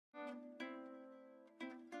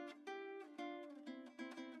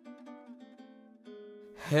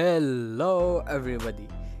Hello everybody,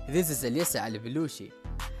 this is Eliasa Al-Belushi.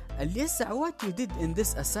 Eliasa, what you did in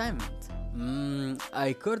this assignment?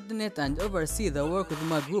 I coordinate and oversee the work with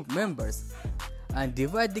my group members and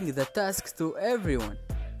dividing the tasks to everyone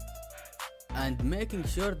and making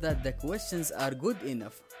sure that the questions are good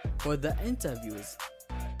enough for the interviews.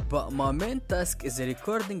 But my main task is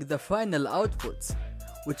recording the final outputs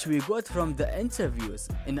which we got from the interviews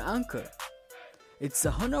in Anchor. It's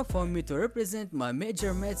a honor for me to represent my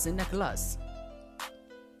major mates in a class.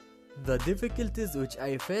 The difficulties which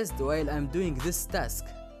I faced while I'm doing this task,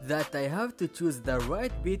 that I have to choose the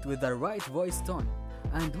right beat with the right voice tone,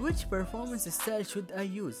 and which performance style should I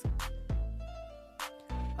use.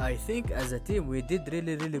 I think as a team we did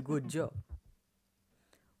really good job,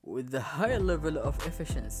 with a high level of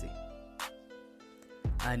efficiency,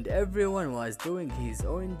 and everyone was doing his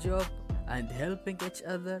own job and helping each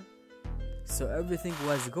other. So everything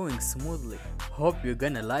was going smoothly. Hope you're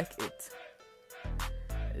gonna like it.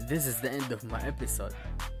 This is the end of my episode.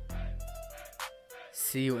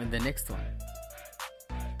 See you in the next one.